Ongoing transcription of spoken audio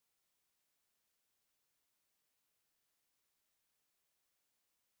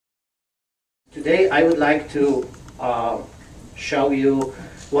Today I would like to show you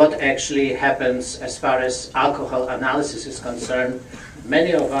what actually happens as far as alcohol analysis is concerned.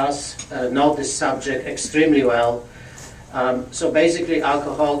 Many of us know this subject extremely well. So basically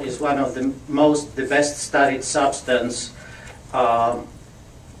alcohol is one of the best studied substance to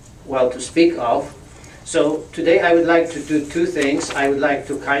speak of. So today I would like to do two things. I would like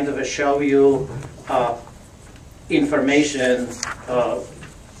to kind of show you information,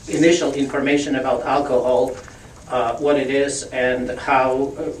 initial information about alcohol, what it is and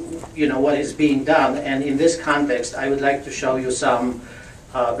how, what is being done. And in this context, I would like to show you some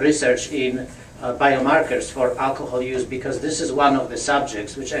research in biomarkers for alcohol use, because this is one of the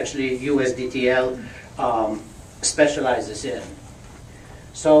subjects which actually USDTL specializes in.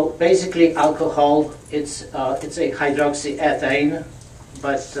 So basically alcohol, it's a hydroxyethane,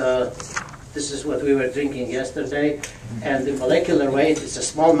 but this is what we were drinking yesterday. And the molecular weight is a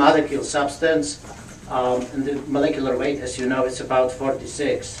small molecule substance, and the molecular weight, as you know, is about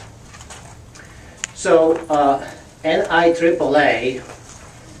 46. So NIAAA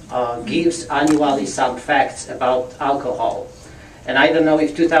gives annually some facts about alcohol. And I don't know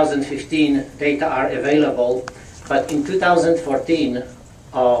if 2015 data are available, but in 2014,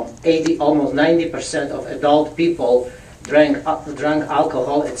 almost 90% of adult people drank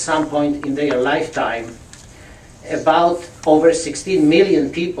alcohol at some point in their lifetime. About over 16 million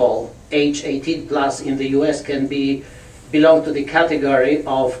people, age 18 plus in the US, belong to the category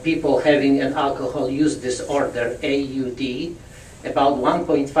of people having an alcohol use disorder, AUD. About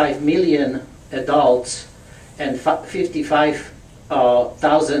 1.5 million adults and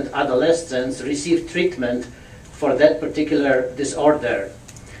 55,000 adolescents receive treatment for that particular disorder.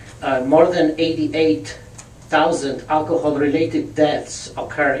 More than 88,000 alcohol-related deaths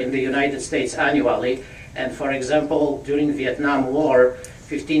occur in the United States annually. And for example, during Vietnam War,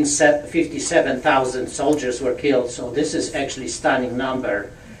 57,000 soldiers were killed. So this is actually a stunning number.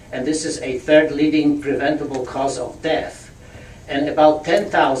 And this is a third leading preventable cause of death. And about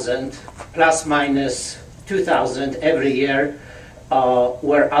 10,000, plus minus 2,000 every year,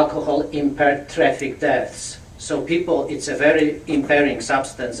 were alcohol-impaired traffic deaths. So people, it's a very impairing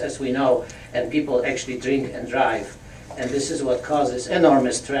substance, as we know, and people actually drink and drive. And this is what causes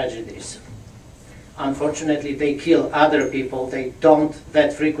enormous tragedies. Unfortunately, they kill other people. They don't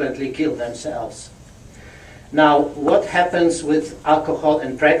that frequently kill themselves. Now, what happens with alcohol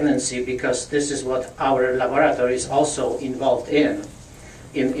and pregnancy, because this is what our laboratory is also involved in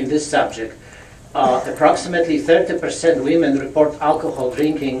this subject. Approximately 30% women report alcohol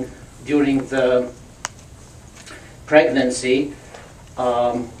drinking during the pregnancy,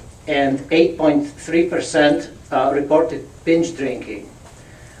 and 8.3% reported binge drinking.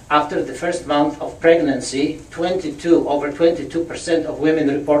 After the first month of pregnancy, over 22% of women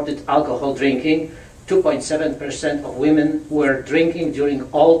reported alcohol drinking. 2.7% of women were drinking during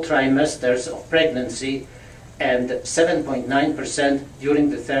all trimesters of pregnancy, and 7.9% during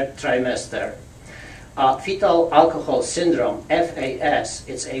the third trimester. Fetal alcohol syndrome, FAS,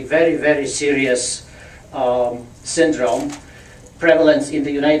 it's a very, very serious syndrome. Prevalence in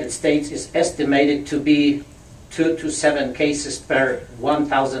the United States is estimated to be 2 to 7 cases per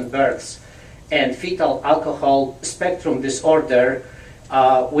 1,000 births. And fetal alcohol spectrum disorder,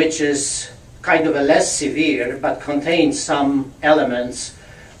 which is kind of a less severe, but contains some elements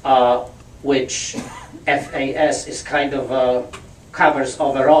which FAS is kind of covers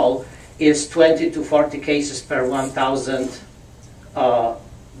overall, is 20 to 40 cases per 1,000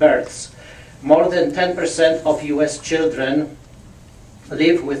 births. More than 10% of US children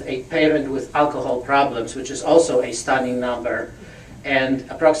live with a parent with alcohol problems, which is also a stunning number. And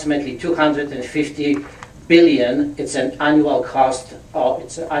approximately 250 billion, it's an annual cost,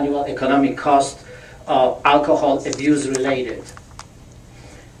 it's an annual economic cost of alcohol abuse related.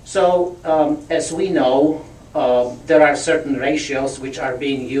 So as we know, there are certain ratios which are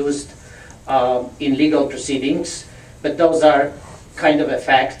being used in legal proceedings, but those are kind of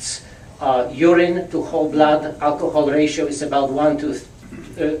facts. Urine to whole blood alcohol ratio is about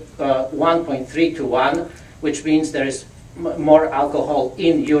 1.3 to 1, which means there is more alcohol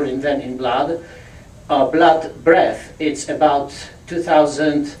in urine than in blood. Blood breath, it's about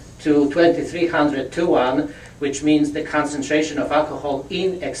 2,000 to 2,300 to 1, which means the concentration of alcohol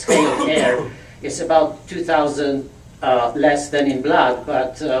in exhaled air is about 2,000 less than in blood,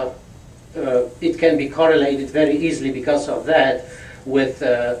 but it can be correlated very easily because of that with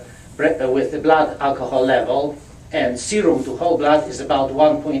the blood alcohol level. And serum to whole blood is about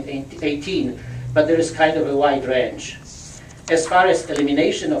 1.18, but there is kind of a wide range. As far as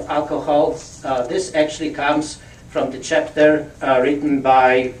elimination of alcohol, this actually comes from the chapter written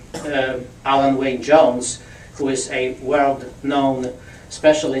by Alan Wayne Jones, who is a world-known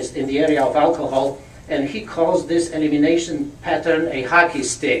specialist in the area of alcohol, and he calls this elimination pattern a hockey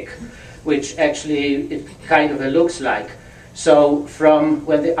stick, which actually it kind of looks like. So from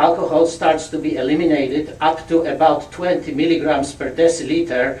when the alcohol starts to be eliminated up to about 20 milligrams per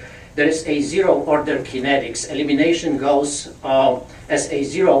deciliter, there is a zero-order kinetics. Elimination goes as a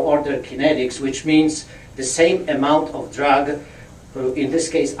zero-order kinetics, which means the same amount of drug, in this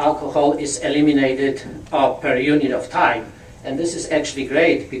case alcohol, is eliminated per unit of time. And this is actually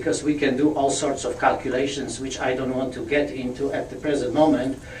great because we can do all sorts of calculations, which I don't want to get into at the present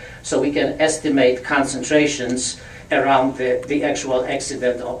moment. So we can estimate concentrations around the actual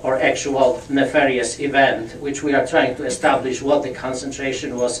accident or actual nefarious event, which we are trying to establish what the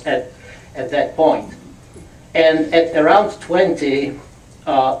concentration was at that point. And at around 20,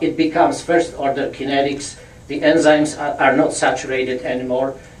 it becomes first-order kinetics. The enzymes are not saturated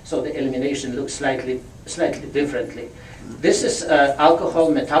anymore, so the elimination looks slightly differently. This is alcohol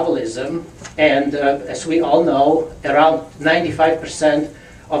metabolism, and as we all know, around 95%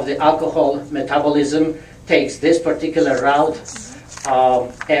 of the alcohol metabolism takes this particular route,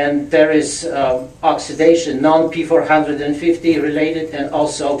 and there is oxidation, non-P450 related and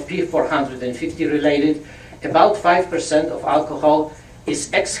also P450 related. About 5% of alcohol is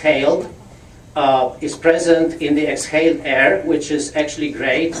exhaled, is present in the exhaled air, which is actually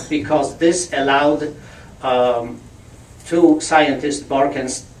great because this allowed two scientists,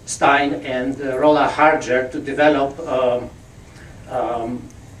 Borkenstein and Rolla Harger, to develop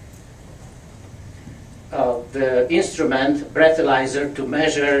the instrument breathalyzer to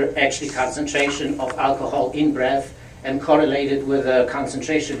measure actually concentration of alcohol in breath and correlate it with the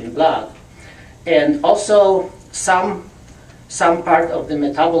concentration in blood. And also some part of the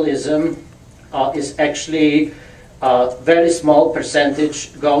metabolism is actually very small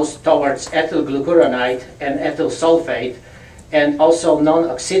percentage goes towards ethyl glucuronide and ethyl sulfate, and also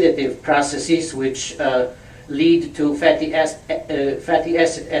non-oxidative processes which lead to fatty acid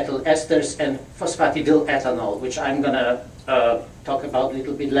ethyl esters and phosphatidylethanol, which I'm going to talk about a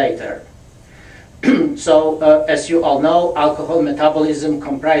little bit later. So, as you all know, alcohol metabolism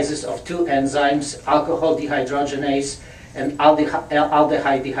comprises of two enzymes, alcohol dehydrogenase and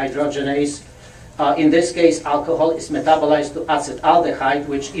aldehyde dehydrogenase. In this case, alcohol is metabolized to acetaldehyde,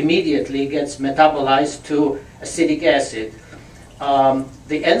 which immediately gets metabolized to acetic acid.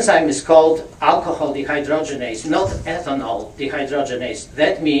 The enzyme is called alcohol dehydrogenase, not ethanol dehydrogenase.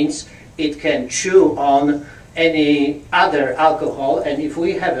 That means it can chew on any other alcohol, and if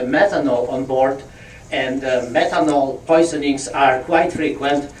we have a methanol on board, and methanol poisonings are quite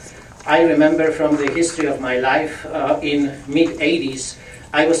frequent. I remember from the history of my life in mid-80s,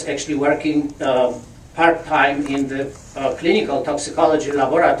 I was actually working part-time in the clinical toxicology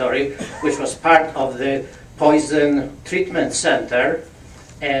laboratory, which was part of the poison treatment center,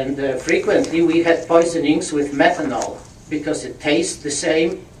 and frequently we had poisonings with methanol because it tastes the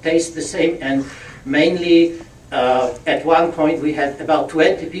same, and mainly at one point we had about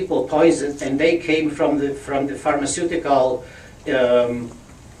 20 people poisoned, and they came from the pharmaceutical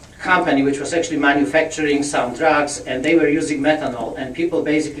company which was actually manufacturing some drugs, and they were using methanol, and people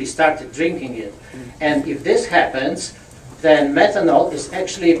basically started drinking it. And if this happens, then methanol is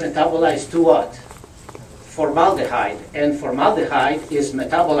actually metabolized to what? Formaldehyde, and formaldehyde is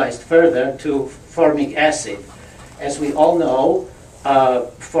metabolized further to formic acid. As we all know,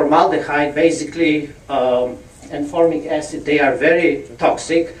 formaldehyde basically and formic acid, they are very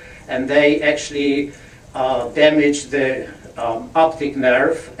toxic, and they actually damage the optic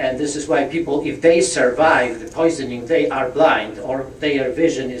nerve, and this is why people, if they survive the poisoning, they are blind or their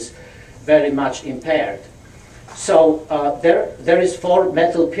vision is very much impaired. So there is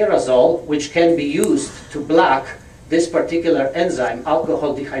 4-methylpyrazole, which can be used to block this particular enzyme,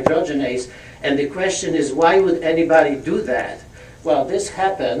 alcohol dehydrogenase, and the question is, why would anybody do that? Well, this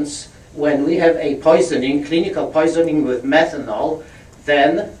happens when we have a poisoning, clinical poisoning with methanol,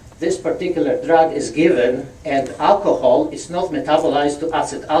 then this particular drug is given, and alcohol is not metabolized to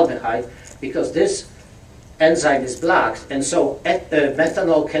acetaldehyde because this enzyme is blocked, and so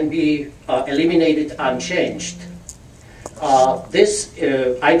methanol can be eliminated unchanged. I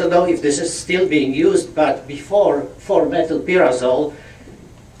don't know if this is still being used, but before 4-methylpyrazole,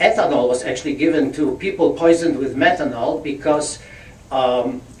 ethanol was actually given to people poisoned with methanol because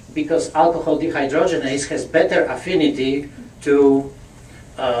alcohol dehydrogenase has better affinity to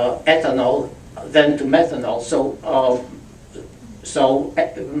ethanol than to methanol. So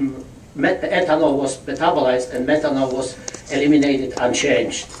ethanol was metabolized and methanol was eliminated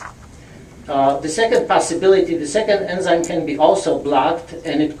unchanged. The second possibility, the second enzyme can be also blocked,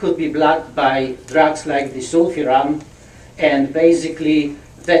 and it could be blocked by drugs like disulfiram, and basically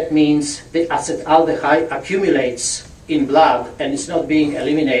that means the acetaldehyde accumulates in blood and it's not being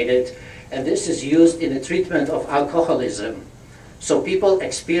eliminated, and this is used in the treatment of alcoholism. So people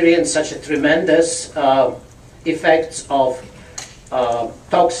experience such a tremendous effects of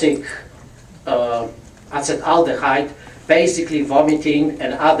toxic acetaldehyde, basically vomiting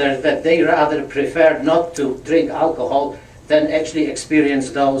and other, that they rather prefer not to drink alcohol than actually experience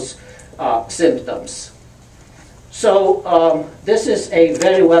those symptoms. So this is a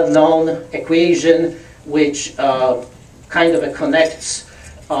very well-known equation which kind of connects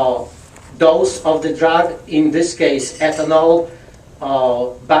dose of the drug, in this case ethanol,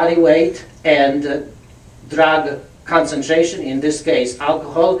 body weight, and drug concentration, in this case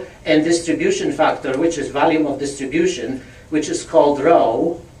alcohol, and distribution factor, which is volume of distribution, which is called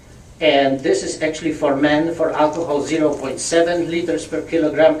rho. And this is actually for men, for alcohol 0.7 liters per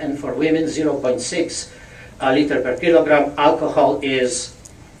kilogram, and for women 0.6 liter per kilogram. Alcohol is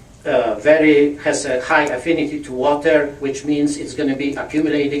has a high affinity to water, which means it's going to be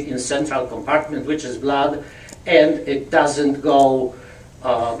accumulating in central compartment, which is blood, and it doesn't go,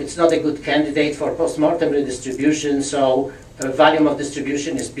 it's not a good candidate for postmortem redistribution, so volume of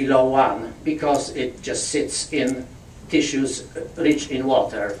distribution is below 1 because it just sits in tissues rich in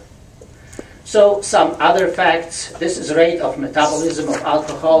water. So some other facts. This is rate of metabolism of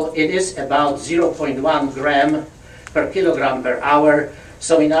alcohol. It is about 0.1 gram per kilogram per hour.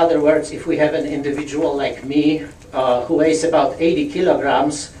 So in other words, if we have an individual like me who weighs about 80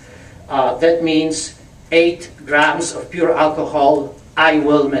 kilograms, that means 8 grams of pure alcohol I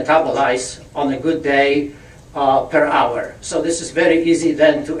will metabolize on a good day per hour. So this is very easy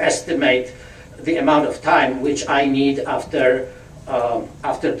then to estimate the amount of time which I need after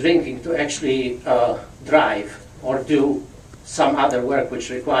drinking to actually drive or do some other work which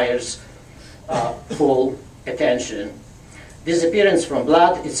requires full attention. Disappearance from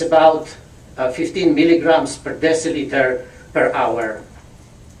blood, it's about 15 milligrams per deciliter per hour.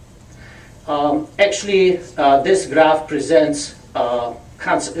 Actually, this graph presents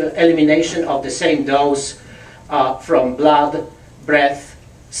elimination of the same dose from blood, breath,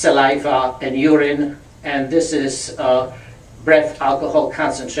 saliva, and urine, and this is breath alcohol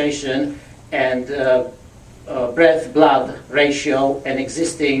concentration and breath-blood ratio and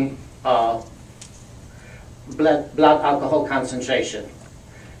existing blood alcohol concentration.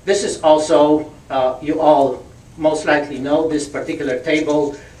 This is also, you all most likely know this particular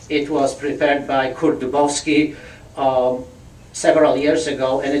table. It was prepared by Kurt Dubowski several years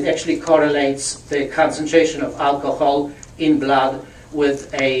ago, and it actually correlates the concentration of alcohol in blood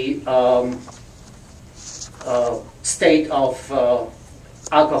with a state of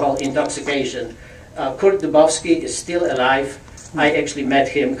alcohol intoxication. Kurt Dubowski is still alive. I actually met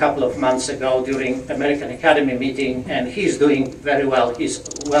him a couple of months ago during American Academy meeting, and he's doing very well. He's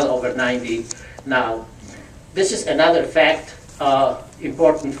well over 90 now. This is another fact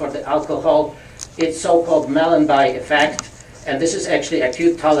important for the alcohol. It's so-called Mellanby effect, and this is actually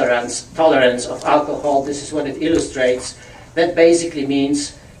acute tolerance of alcohol. This is what it illustrates. That basically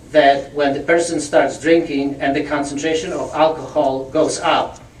means that when the person starts drinking and the concentration of alcohol goes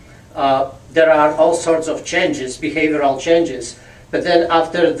up, there are all sorts of changes, behavioral changes, but then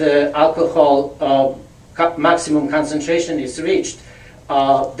after the alcohol maximum concentration is reached,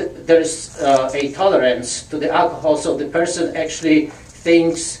 there's a tolerance to the alcohol, so the person actually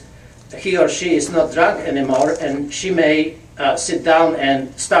thinks he or she is not drunk anymore, and she may sit down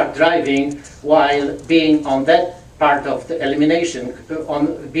and start driving while being on that part of the elimination,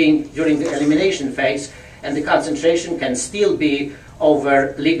 being during the elimination phase, and the concentration can still be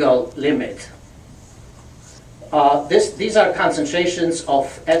over legal limit. These are concentrations of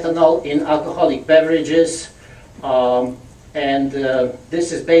ethanol in alcoholic beverages, and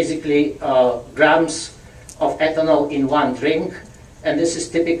this is basically grams of ethanol in one drink, and this is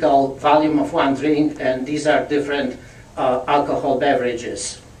typical volume of one drink, and these are different alcohol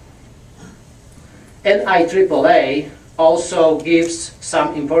beverages. NIAAA also gives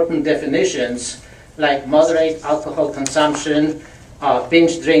some important definitions like moderate alcohol consumption,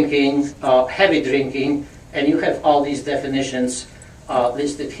 binge drinking, heavy drinking, and you have all these definitions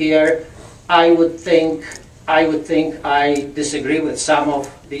listed here. I would think I disagree with some of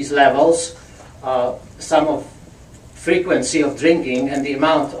these levels, some of frequency of drinking and the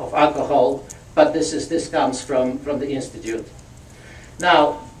amount of alcohol, but this comes from the Institute.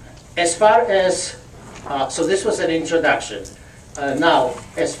 Now, as far as so this was an introduction. Now,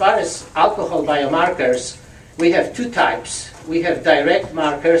 as far as alcohol biomarkers, we have two types. We have direct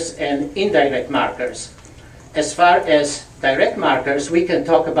markers and indirect markers. As far as direct markers, we can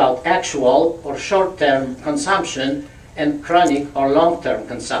talk about actual or short-term consumption and chronic or long-term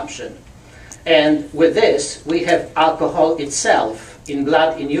consumption. And with this, we have alcohol itself in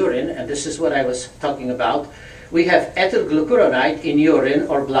blood, in urine, and this is what I was talking about. We have ethyl glucuronide in urine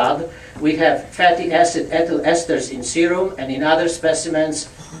or blood. We have fatty acid ethyl esters in serum, and in other specimens,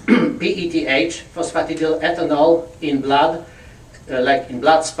 PEth, phosphatidylethanol in blood, like in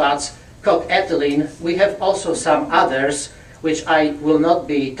blood spots, coke-ethylene. We have also some others, which I will not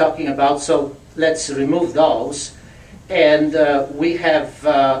be talking about, so let's remove those. And we have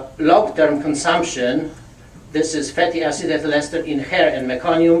long-term consumption. This is fatty acid ethyl ester in hair and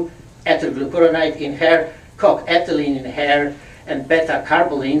meconium, ethyl glucuronide in hair, coke-ethylene in hair, and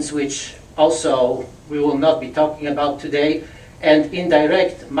beta-carbolines, which also we will not be talking about today, and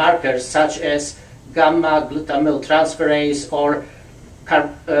indirect markers such as gamma-glutamyl transferase or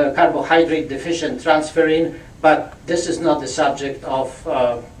carbohydrate deficient transferrin, but this is not the subject of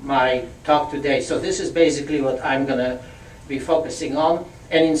my talk today. So this is basically what I'm going to be focusing on.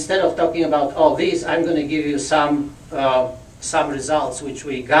 And instead of talking about all these, I'm going to give you some results which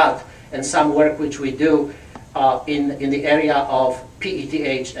we got and some work which we do in the area of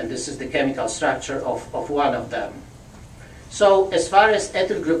PEth, and this is the chemical structure of one of them. So as far as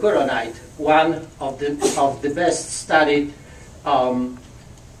ethyl glucuronide, one of the best studied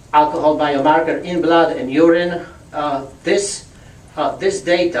alcohol biomarker in blood and urine, this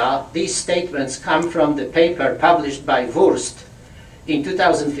data, these statements come from the paper published by Wurst in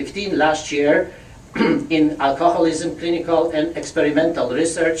 2015, last year, in Alcoholism, Clinical and Experimental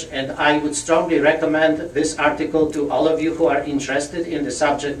Research, and I would strongly recommend this article to all of you who are interested in the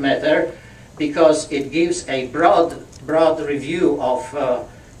subject matter, because it gives a broad review of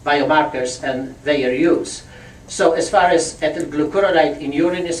biomarkers and their use. So as far as ethyl glucuronide in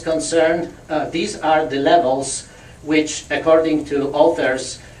urine is concerned, these are the levels which, according to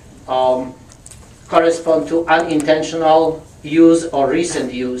authors, correspond to unintentional use or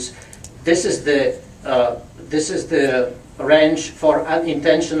recent use. This is the range for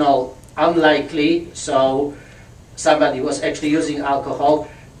unintentional, unlikely, so somebody was actually using alcohol,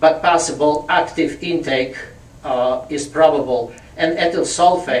 but possible active intake is probable. And ethyl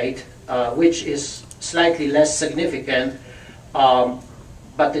sulfate, which is slightly less significant,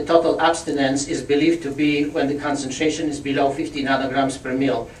 but the total abstinence is believed to be when the concentration is below 50 nanograms per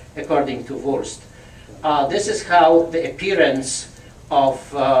mil, according to Wurst. This is how the appearance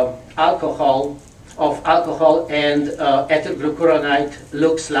of alcohol and ethyl glucuronide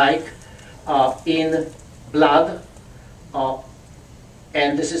looks like in blood.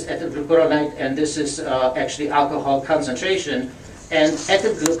 And this is ethyl glucuronide, and this is actually alcohol concentration. And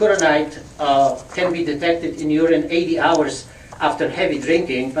ethyl glucuronide can be detected in urine 80 hours after heavy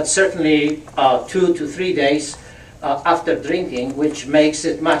drinking, but certainly 2 to 3 days after drinking, which makes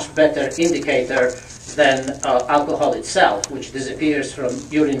it much better indicator than alcohol itself, which disappears from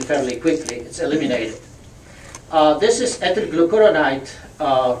urine fairly quickly. It's eliminated. This is ethyl glucuronide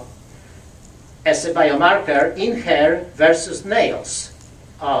as a biomarker in hair versus nails,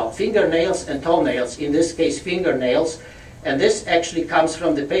 fingernails and toenails, in this case fingernails. And this actually comes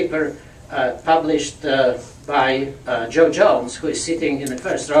from the paper published by Joe Jones, who is sitting in the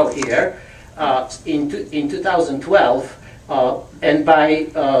first row here, in 2012, and by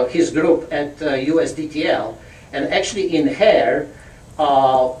his group at USDTL. And actually in hair,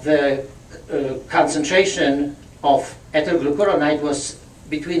 the concentration of ethyl glucuronide was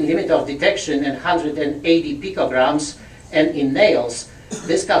between limit of detection and 180 picograms, and in nails,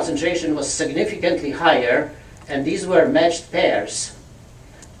 this concentration was significantly higher, and these were matched pairs.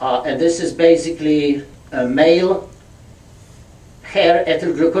 And this is basically a male hair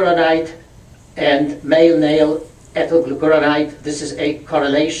ethyl glucuronide and male nail ethyl glucuronide. This is a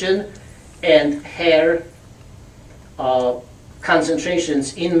correlation, and hair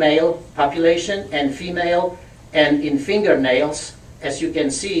concentrations in male population and female, and in fingernails, as you can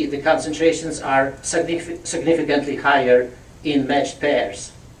see, the concentrations are significantly higher in matched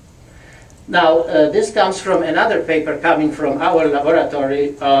pairs. Now, this comes from another paper coming from our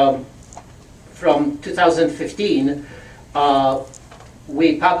laboratory from 2015.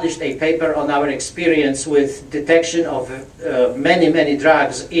 We published a paper on our experience with detection of many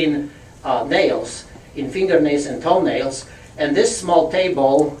drugs in nails, in fingernails and toenails. And this small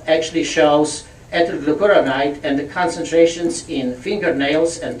table actually shows ethyl glucuronide and the concentrations in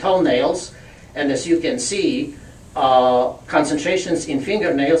fingernails and toenails. And as you can see, concentrations in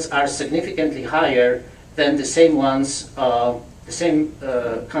fingernails are significantly higher than the same ones,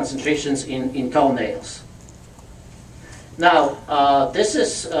 concentrations in toenails. Now, this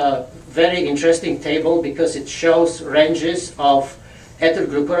is a very interesting table because it shows ranges of ethyl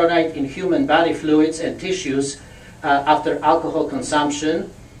glucuronide in human body fluids and tissues after alcohol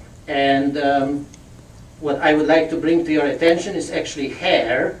consumption. And what I would like to bring to your attention is actually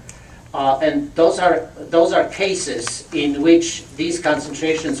hair. And those are cases in which these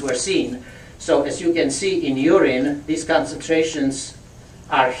concentrations were seen. So as you can see in urine, these concentrations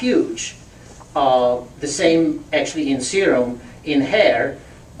are huge. The same actually in serum. In hair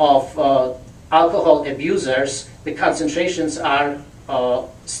of alcohol abusers, the concentrations are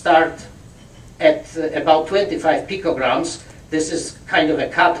start at about 25 picograms. This is kind of a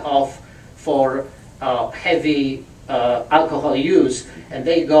cutoff for heavy alcohol use, and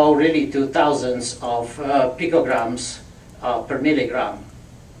they go really to thousands of picograms per milligram.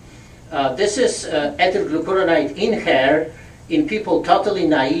 This is ethyl glucuronide in hair. In people totally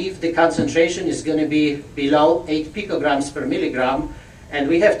naive, the concentration is going to be below 8 picograms per milligram. And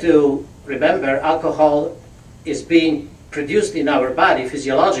we have to remember alcohol is being produced in our body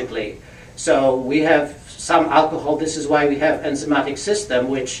physiologically. So we have some alcohol. This is why we have enzymatic system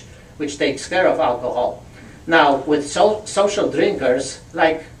which takes care of alcohol. Now, with social drinkers,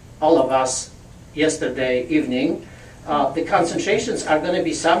 like all of us yesterday evening, the concentrations are going to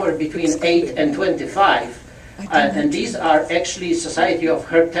be somewhere between 8 and 25. And these are actually Society of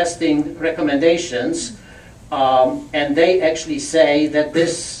Heart Testing recommendations. And they actually say that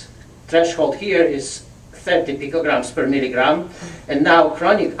this threshold here is 30 picograms per milligram. And now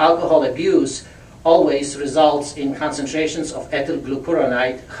chronic alcohol abuse always results in concentrations of ethyl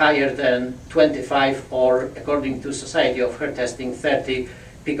glucuronide higher than 25, or according to Society of Heart Testing, 30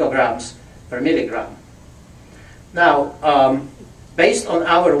 picograms per milligram. Now, based on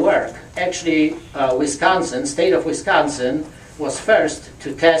our work, actually Wisconsin, state of Wisconsin, was first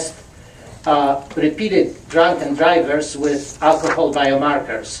to test repeated drunken drivers with alcohol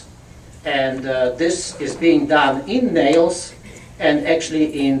biomarkers. And this is being done in nails and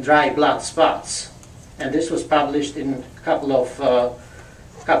actually in dry blood spots. And this was published in a couple of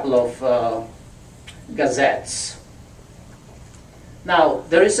gazettes. Now,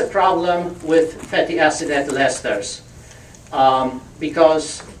 there is a problem with fatty acid ethyl esters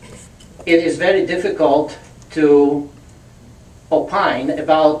because it is very difficult to opine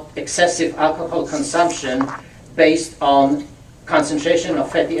about excessive alcohol consumption based on concentration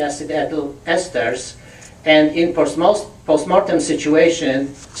of fatty acid ethyl esters. And in postmortem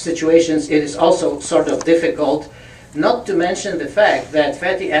situations, it is also sort of difficult, not to mention the fact that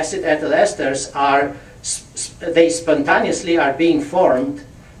fatty acid ethyl esters they spontaneously are being formed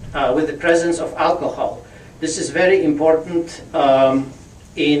with the presence of alcohol. This is very important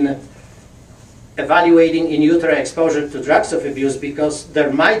in evaluating in utero exposure to drugs of abuse, because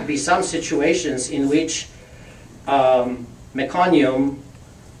there might be some situations in which meconium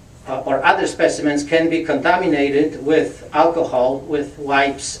or other specimens can be contaminated with alcohol, with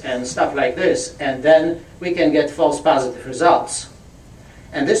wipes and stuff like this, and then we can get false positive results.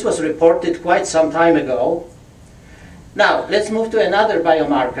 And this was reported quite some time ago. Now, let's move to another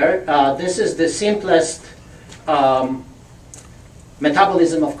biomarker. This is the simplest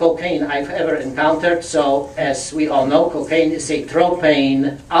metabolism of cocaine I've ever encountered. So, as we all know, cocaine is a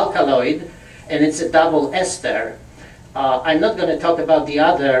tropane alkaloid, and it's a double ester. I'm not going to talk about the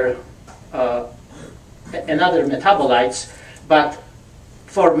other metabolites, but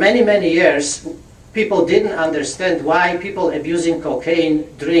for many, many years, people didn't understand why people abusing cocaine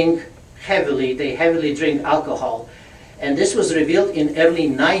drink heavily. They heavily drink alcohol. And this was revealed in early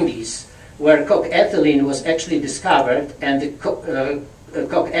 90s, where coke-ethylene was actually discovered, and the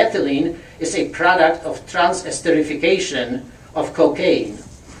coke-ethylene is a product of transesterification of cocaine.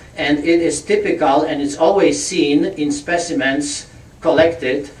 And it is typical, and it's always seen in specimens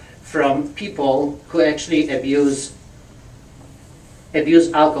collected from people who actually abuse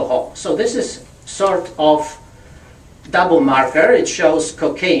alcohol. So this is sort of double marker. It shows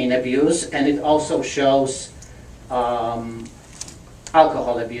cocaine abuse, and it also shows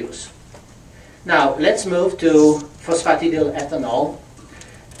alcohol abuse. Now let's move to phosphatidylethanol,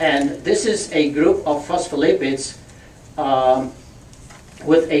 and this is a group of phospholipids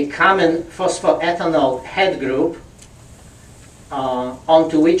with a common phosphoethanol head group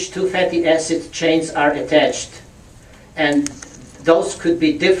onto which two fatty acid chains are attached, and those could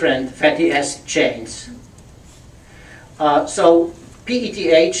be different fatty acid chains. So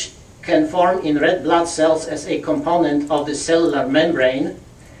PETH can form in red blood cells as a component of the cellular membrane,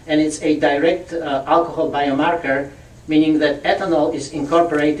 and it's a direct alcohol biomarker, meaning that ethanol is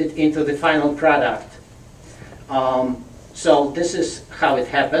incorporated into the final product. So this is how it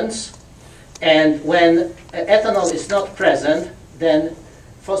happens. And when ethanol is not present, then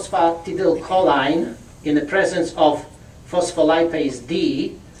phosphatidylcholine in the presence of phospholipase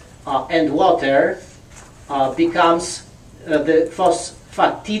D and water becomes the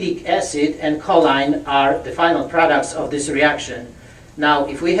phosphatidic acid and choline are the final products of this reaction. Now,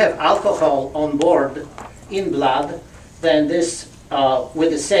 if we have alcohol on board in blood, then this,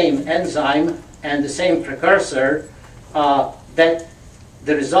 with the same enzyme and the same precursor, that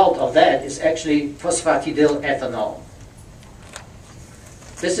the result of that is actually phosphatidylethanol.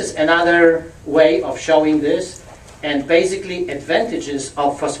 This is another way of showing this, and basically advantages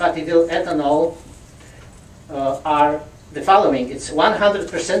of phosphatidylethanol are the following. It's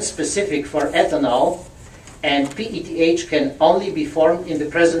 100% specific for ethanol, and PETH can only be formed in the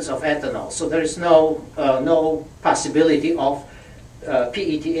presence of ethanol. So there is no possibility of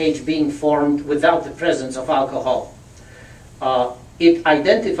PETH being formed without the presence of alcohol. It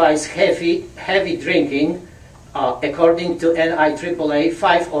identifies heavy drinking according to NIAAA,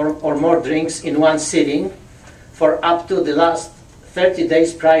 5 or more drinks in one sitting for up to the last 30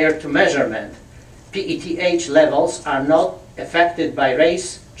 days prior to measurement. PETH levels are not affected by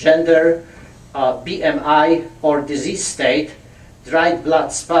race, gender, BMI, or disease state. Dried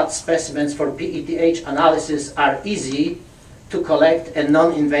blood spot specimens for PETH analysis are easy to collect and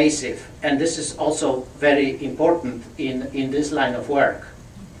non-invasive, and this is also very important in this line of work.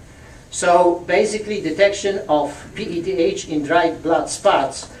 So basically detection of PETH in dried blood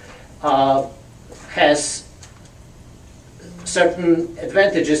spots has certain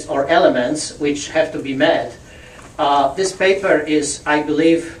advantages or elements which have to be met. This paper is, I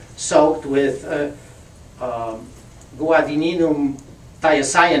believe, soaked with guaninum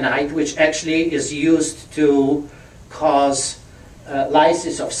thiocyanate, which actually is used to cause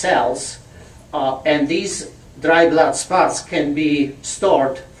lysis of cells, and these dry blood spots can be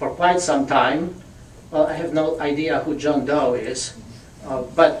stored for quite some time. Well, I have no idea who John Doe is,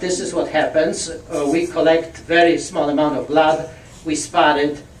 but this is what happens. We collect very small amount of blood, we spot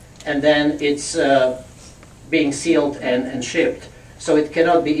it, and then it's being sealed and shipped. So it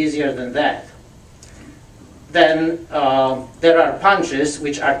cannot be easier than that. Then there are punches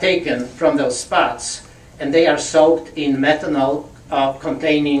which are taken from those spots, and they are soaked in methanol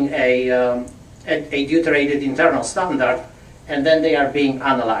containing a deuterated internal standard, and then they are being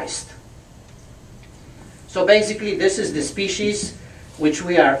analyzed. So basically this is the species which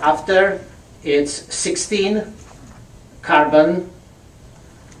we are after. It's 16 carbon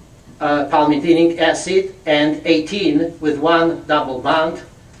palmitoleic acid and 18 with one double bond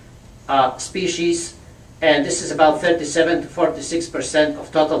species, and this is about 37 to 46%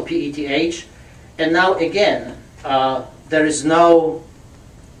 of total PETH. And now again, there is no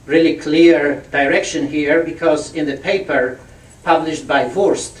really clear direction here, because in the paper published by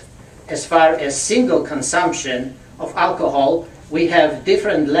Wurst, as far as single consumption of alcohol, we have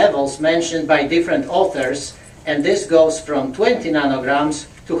different levels mentioned by different authors, and this goes from 20 nanograms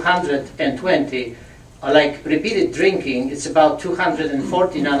to 120. Like repeated drinking, it's about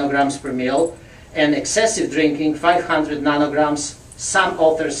 240 nanograms per mil, and excessive drinking, 500 nanograms. Some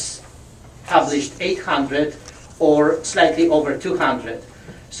authors published 800 or slightly over 200.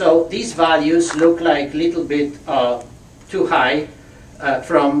 So these values look like a little bit too high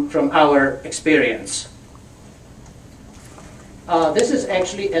from our experience. This is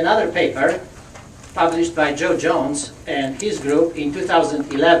actually another paper published by Joe Jones and his group in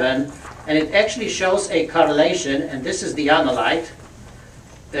 2011, and it actually shows a correlation, and this is the analyte,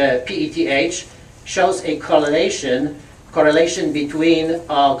 PETH, shows a correlation between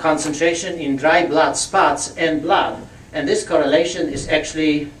concentration in dry blood spots and blood. And this correlation is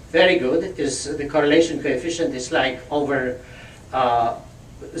actually very good. The correlation coefficient is like over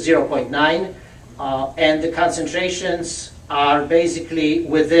 0.9, and the concentrations are basically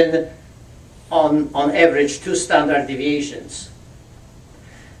within, on average, 2 standard deviations.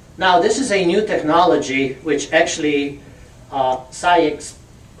 Now, this is a new technology which actually SciEx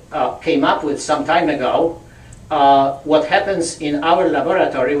came up with some time ago. What happens in our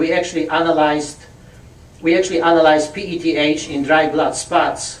laboratory, we actually analyze PETH in dry blood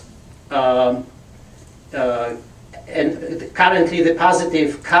spots, and currently the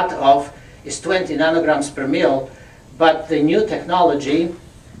positive cutoff is 20 nanograms per mil, but the new technology,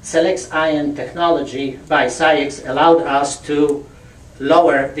 Selects ion technology by SciEx, allowed us to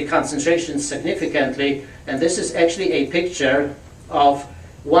lower the concentration significantly, and this is actually a picture of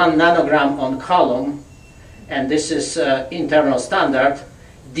 1 nanogram on column, and this is internal standard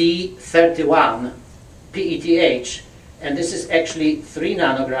D31 PETH, and this is actually 3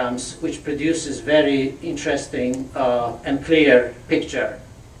 nanograms, which produces very interesting and clear picture.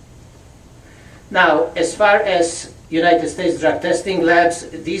 Now, as far as United States drug testing labs,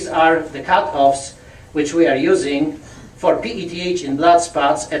 these are the cutoffs which we are using. For PETH in blood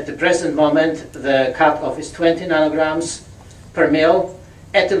spots, at the present moment, the cutoff is 20 nanograms per mil.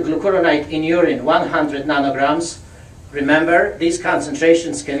 Ethyl glucuronide in urine, 100 nanograms. Remember, these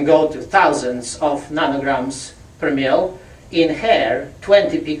concentrations can go to thousands of nanograms per mil. In hair,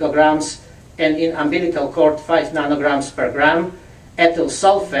 20 picograms, and in umbilical cord, 5 nanograms per gram. Ethyl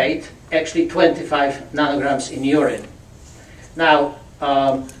sulfate, actually 25 nanograms in urine. Now,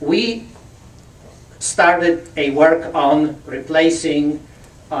 we started a work on replacing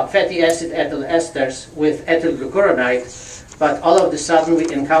fatty acid ethyl esters with ethyl glucuronide, but all of a sudden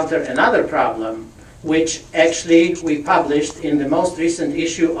we encounter another problem, which actually we published in the most recent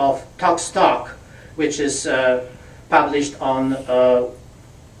issue of Toxicology, which is published on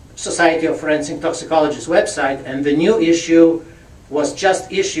Society of Forensic Toxicology's website, and the new issue was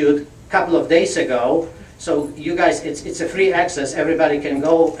just issued a couple of days ago. So you guys, it's a free access, everybody can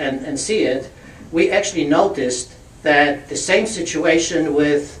go and see it. We actually noticed that the same situation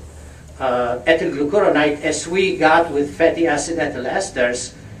with ethyl glucuronide as we got with fatty acid ethyl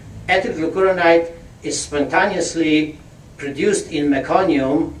esters. Ethyl glucuronide is spontaneously produced in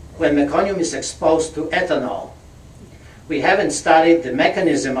meconium when meconium is exposed to ethanol. We haven't studied the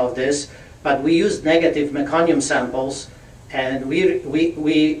mechanism of this, but we used negative meconium samples, and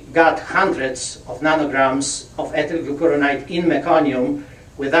we got hundreds of nanograms of ethyl glucuronide in meconium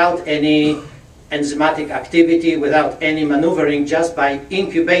without any enzymatic activity, without any maneuvering, just by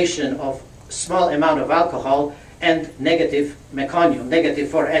incubation of small amount of alcohol and negative meconium, negative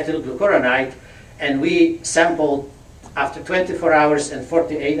for ethyl glucuronide, and we sampled after 24 hours and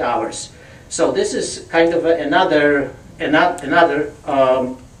 48 hours. So this is kind of another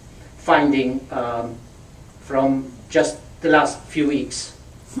finding from just the last few weeks.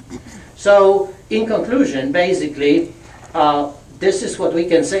 So in conclusion, basically, this is what we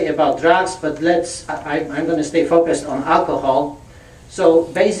can say about drugs, but I'm going to stay focused on alcohol. So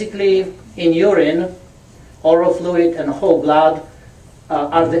basically, in urine, oral fluid and whole blood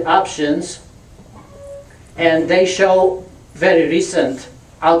are the options, and they show very recent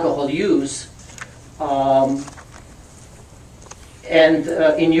alcohol use.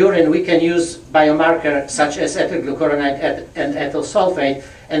 In urine, we can use biomarkers such as ethyl glucuronide and ethyl sulfate,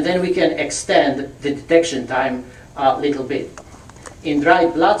 and then we can extend the detection time a little bit. In dry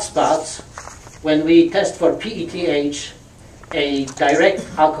blood spots, when we test for PETH, a direct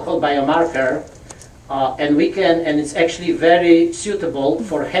alcohol biomarker, and it's actually very suitable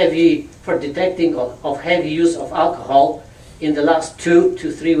for detecting of heavy use of alcohol in the last 2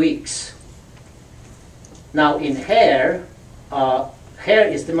 to 3 weeks. Now in hair, hair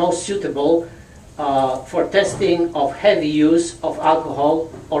is the most suitable for testing of heavy use of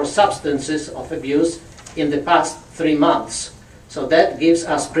alcohol or substances of abuse in the past 3 months. So that gives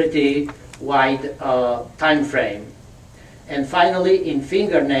us pretty wide time frame. And finally, in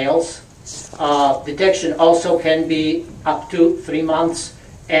fingernails, detection also can be up to 3 months,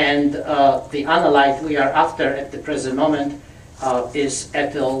 and the analyte we are after at the present moment is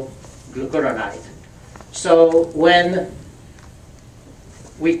ethyl glucuronide. So when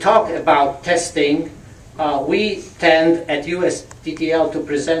we talk about testing, we tend at USDTL to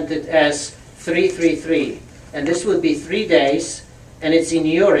present it as 3-3-3. And this would be 3 days, and it's in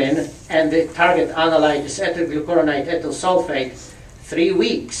urine, and the target analyte is ethyl glucuronide, ethyl sulfate. 3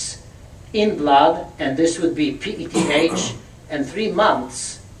 weeks in blood, and this would be PETH, and 3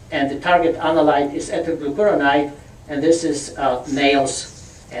 months, and the target analyte is ethyl glucuronide, and this is nails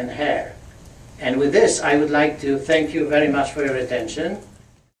and hair. And with this, I would like to thank you very much for your attention.